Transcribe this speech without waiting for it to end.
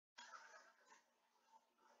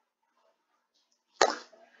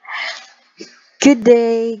Good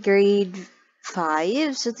day, grade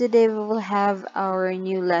 5. So today we will have our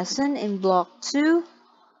new lesson in block 2,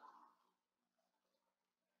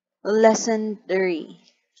 lesson 3.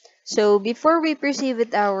 So before we proceed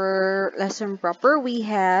with our lesson proper, we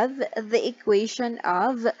have the equation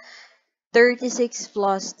of 36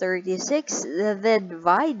 plus 36 that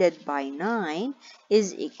divided by 9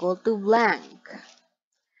 is equal to blank.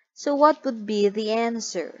 So what would be the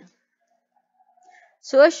answer?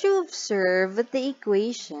 So as you observe with the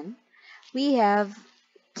equation, we have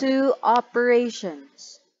two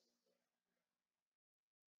operations.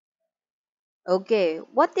 Okay,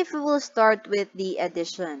 what if we will start with the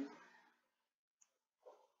addition?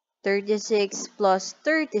 36 plus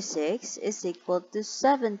 36 is equal to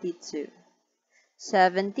 72.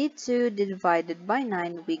 72 divided by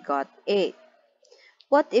 9, we got 8.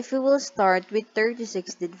 What if we will start with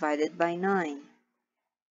 36 divided by 9?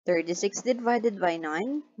 36 divided by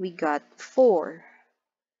 9, we got 4.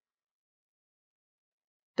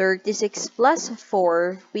 36 plus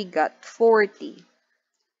 4, we got 40.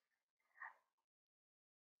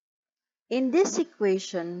 In this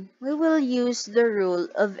equation, we will use the rule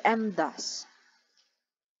of PMDAS.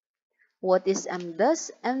 What is PMDAS?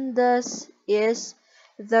 PMDAS is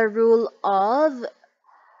the rule of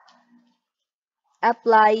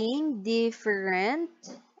applying different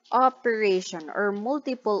operation or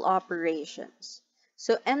multiple operations.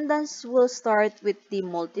 So PMDAS will start with the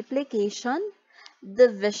multiplication,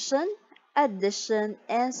 division, addition,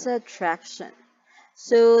 and subtraction.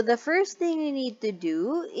 So the first thing we need to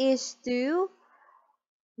do is to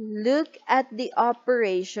look at the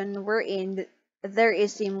operation wherein there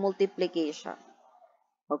is a multiplication.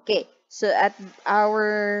 Okay, so at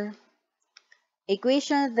our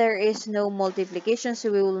equation, there is no multiplication,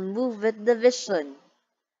 so we will move with division.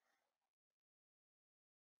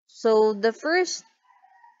 So the first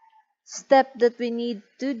step that we need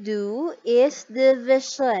to do is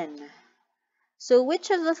division. So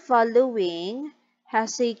which of the following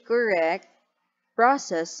has a correct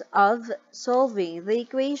process of solving the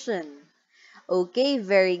equation? Okay,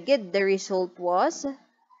 very good. The result was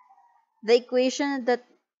the equation that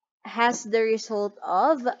has the result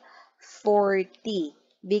of 40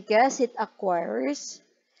 because it acquires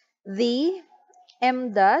the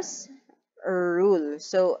PMDAS rule.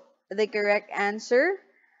 So the correct answer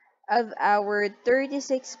of our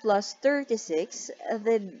 36 plus 36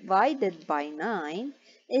 divided by 9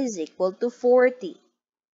 is equal to 40.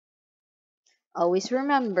 Always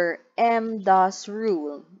remember PMDAS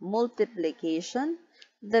rule: multiplication,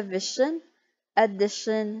 division,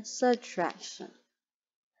 addition, subtraction.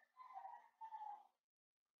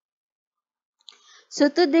 So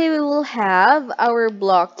today we will have our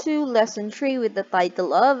block 2 lesson 3 with the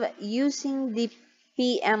title of Using the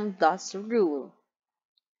PMDAS rule.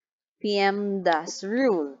 PMDAS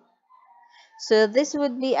rule. So this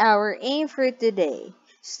would be our aim for today.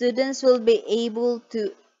 Students will be able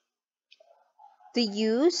to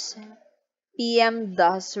use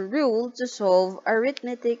PMDAS rule to solve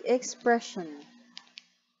arithmetic expression.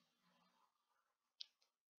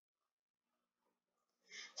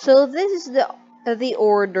 So this is the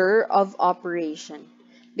order of operation.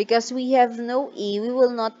 Because we have no e, we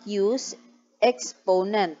will not use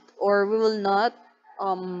exponent, or we will not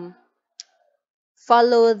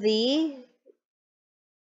follow the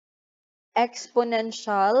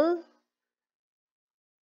exponential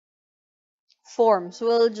forms.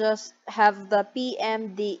 We'll just have the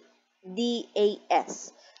PMDAS,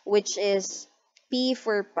 which is P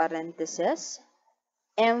for parenthesis,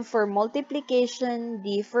 M for multiplication,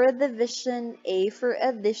 D for division, A for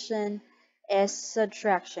addition, S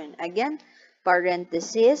subtraction. Again,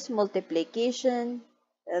 parenthesis, multiplication,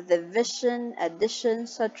 division, addition,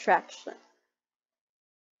 subtraction.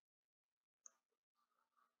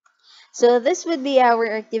 So this would be our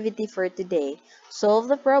activity for today. Solve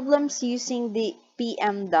the problems using the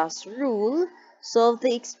PMDAS rule. Solve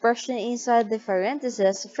the expression inside the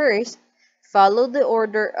parentheses first. Follow the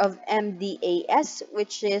order of PMDAS,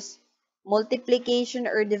 which is multiplication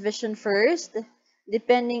or division first,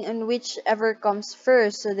 depending on whichever comes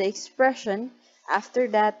first. So the expression, after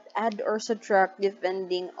that, add or subtract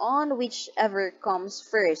depending on whichever comes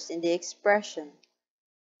first in the expression.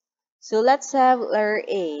 So let's have letter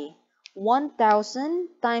A. 1000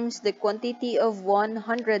 times the quantity of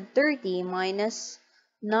 130 minus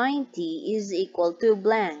 90 is equal to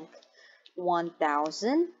blank.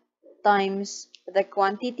 1000 times the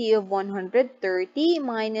quantity of 130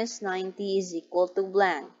 minus 90 is equal to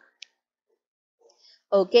blank.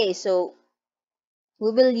 Okay, so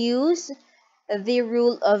we will use the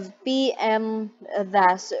rule of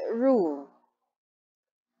PMDAS rule.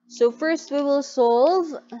 So first we will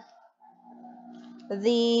solve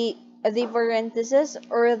the parenthesis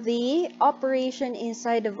or the operation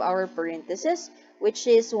inside of our parenthesis, which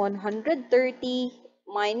is 130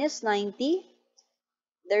 minus 90.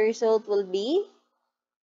 The result will be,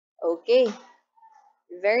 okay,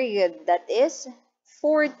 very good, that is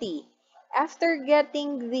 40. After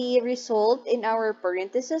getting the result in our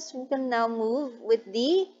parenthesis, we can now move with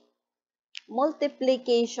the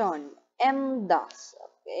multiplication, PMDAS,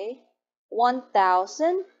 okay?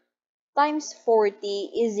 1000 times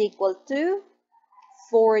 40 is equal to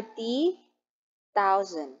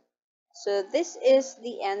 40,000. So this is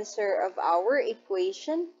the answer of our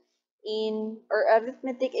equation in or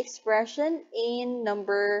arithmetic expression in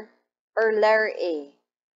number or letter A,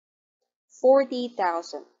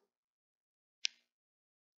 40,000.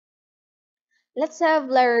 Let's have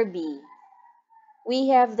letter B. We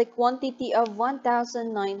have the quantity of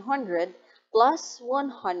 1,900 plus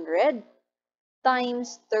 100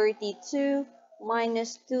 times 32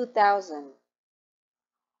 minus 2,000.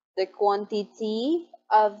 The quantity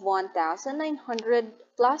of 1,900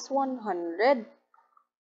 plus 100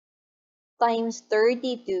 times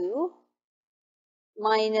 32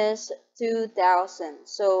 minus 2,000.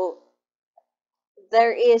 So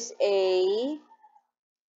there is a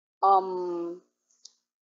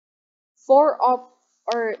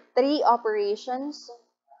three operations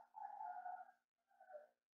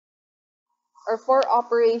or four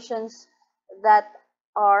operations that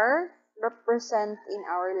are represent in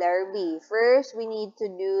our letter B. First, we need to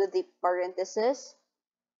do the parenthesis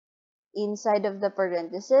inside of the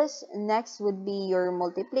parenthesis. Next would be your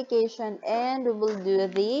multiplication, and we will do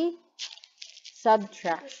the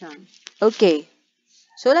subtraction. Okay,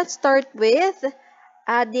 so let's start with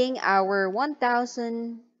adding our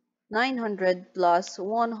 1,900 plus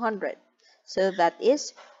 100. So that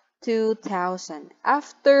is 2,000.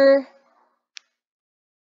 After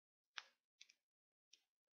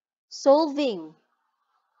solving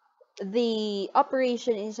the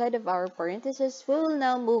operation inside of our parentheses, we will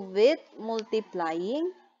now move with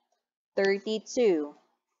multiplying 32.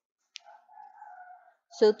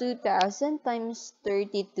 So 2,000 times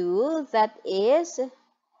 32, that is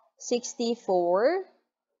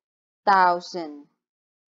 64,000.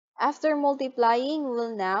 After multiplying, we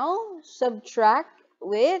will now subtract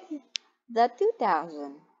with the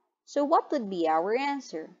 2,000. So what would be our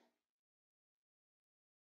answer?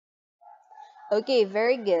 Okay,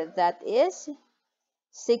 very good. That is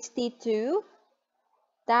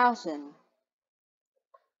 62,000.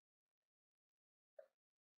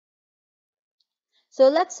 So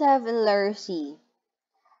let's have a letter C.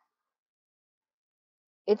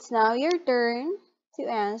 It's now your turn to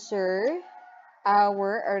answer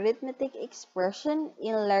our arithmetic expression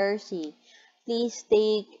in letter C. Please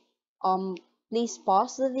please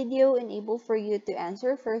pause the video and able for you to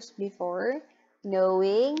answer first before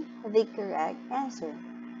knowing the correct answer.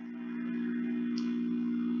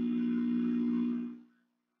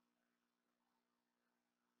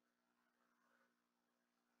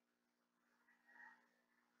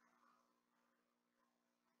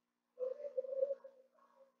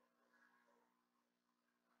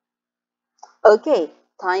 Okay,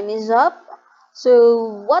 time is up.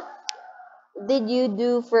 So what did you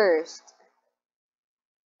do first?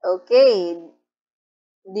 Okay,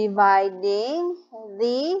 dividing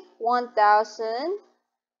the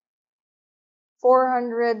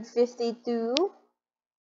 1,452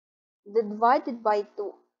 divided by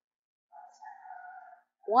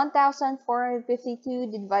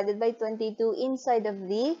 1,452 divided by 22 inside of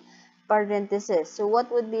the parenthesis. So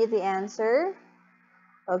what would be the answer?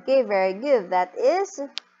 Okay, very good. That is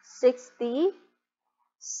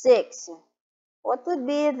 66. What would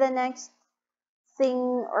be the next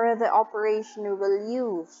thing or the operation we will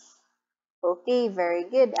use? Okay, very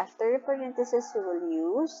good. After the parenthesis, we will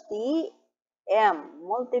use the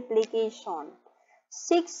multiplication.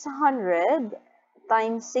 600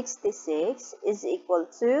 times 66 is equal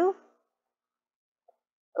to,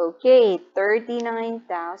 okay,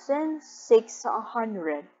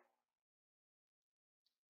 39,600.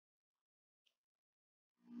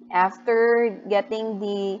 After getting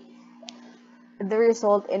the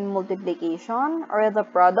result in multiplication or the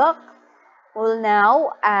product, we'll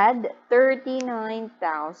now add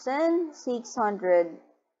 39,600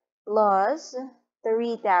 plus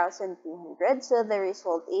 3,200. So the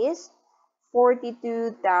result is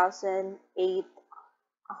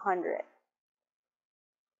 42,800.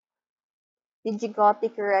 Did you got the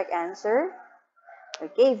correct answer?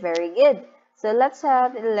 Okay, very good. So let's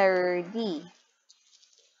have letter D.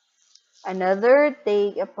 Another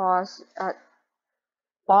take a pause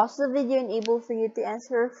Pause the video and able for you to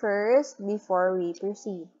answer first before we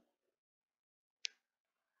proceed.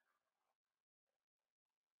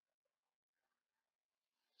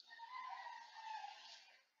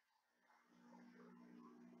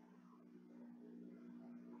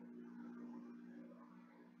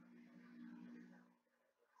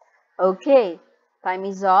 Okay, time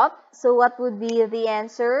is up. So what would be the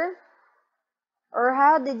answer? Or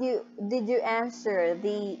how did you answer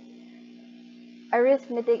the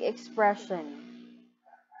arithmetic expression?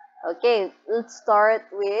 Okay, let's start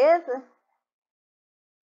with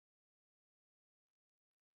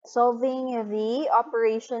solving the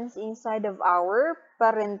operations inside of our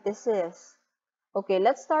parentheses. Okay,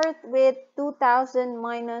 let's start with 2000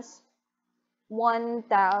 minus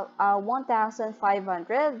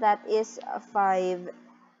 1500. That is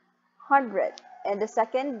 500. And the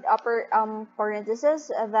second upper parenthesis,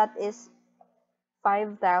 that is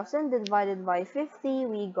 5,000 divided by 50.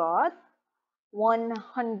 We got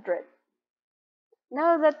 100.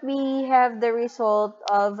 Now that we have the result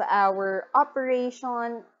of our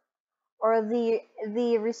operation, or the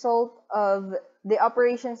result of the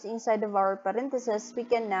operations inside of our parentheses, we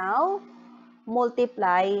can now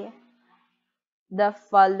multiply the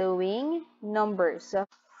following numbers.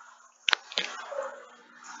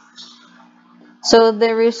 So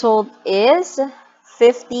the result is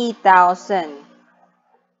 50,000.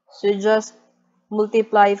 So just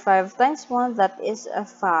multiply 5 times 1, that is a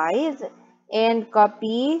 5, and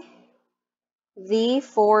copy the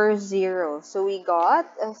 40. So we got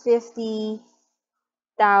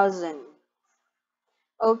 50,000.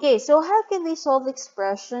 Okay, so how can we solve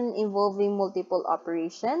expression involving multiple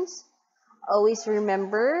operations? Always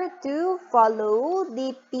remember to follow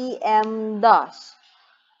the PMDAS.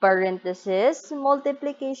 Parenthesis,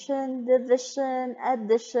 multiplication, division,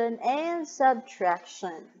 addition, and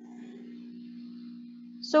subtraction.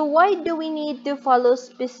 So why do we need to follow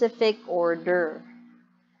specific order?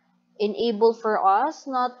 Enable for us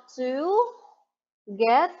not to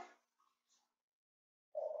get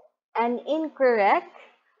an incorrect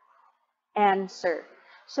answer.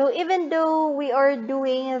 So even though we are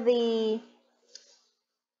doing the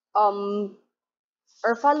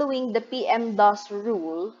or following the PMDAS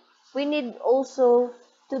rule, we need also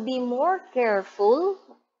to be more careful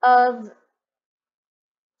of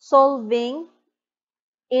solving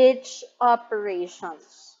each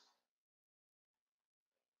operations.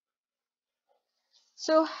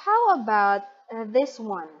 So how about this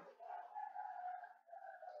one?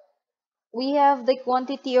 We have the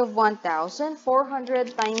quantity of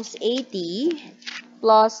 1,400 times 80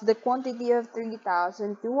 plus the quantity of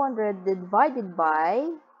 3,200 divided by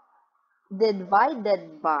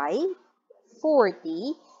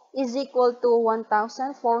 40 is equal to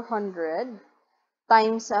 1,400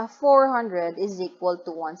 times 400 is equal to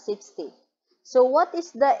 160. So what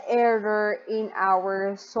is the error in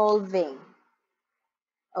our solving?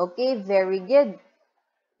 Okay, very good.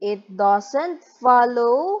 It doesn't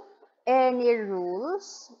follow any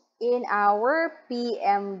rules in our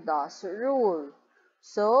PMDAS rule.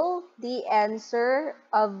 So the answer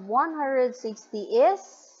of 160 is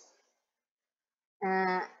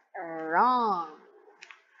wrong.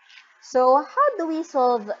 So how do we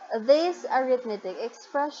solve this arithmetic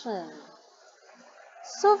expression?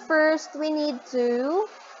 So first we need to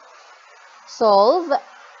solve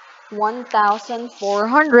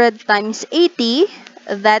 1,400 times 80,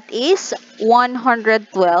 that is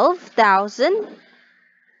 112,000.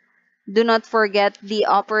 Do not forget the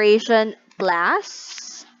operation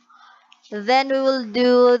plus. Then we will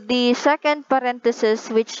do the second parenthesis,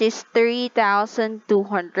 which is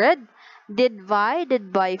 3,200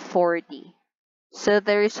 divided by 40. So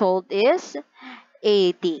the result is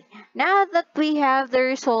 80. Now that we have the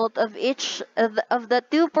result of each of the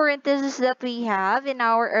two parentheses that we have in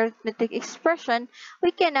our arithmetic expression,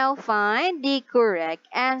 we can now find the correct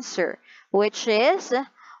answer, which is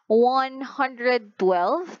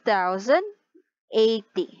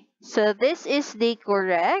 112,080. So this is the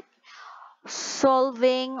correct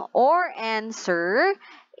solving or answer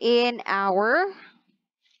in our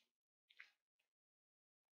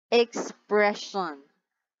expression.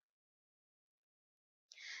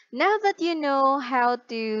 Now that you know how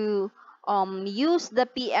to use the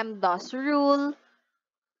PMDAS rule,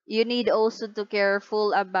 you need also to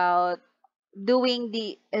careful about doing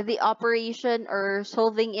the operation or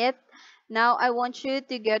solving it. Now I want you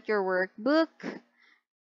to get your workbook.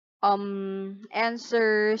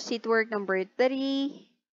 Answer sheet work number 3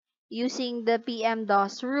 using the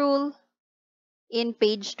PMDAS rule in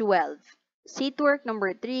page 12. Sheet work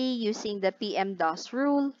number 3 using the PMDAS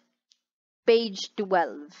rule, page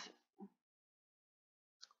 12.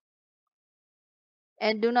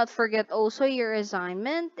 And do not forget also your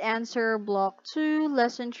assignment. Answer block 2,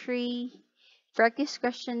 lesson 3. Practice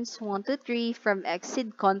questions 1 to 3 from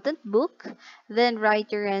Exceed Content Book. Then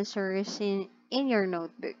write your answers in your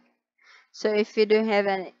notebook. So if you don't have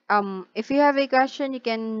any if you have a question, you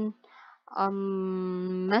can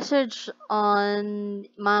message on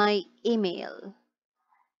my email.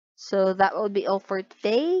 So that will be all for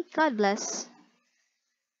today. God bless.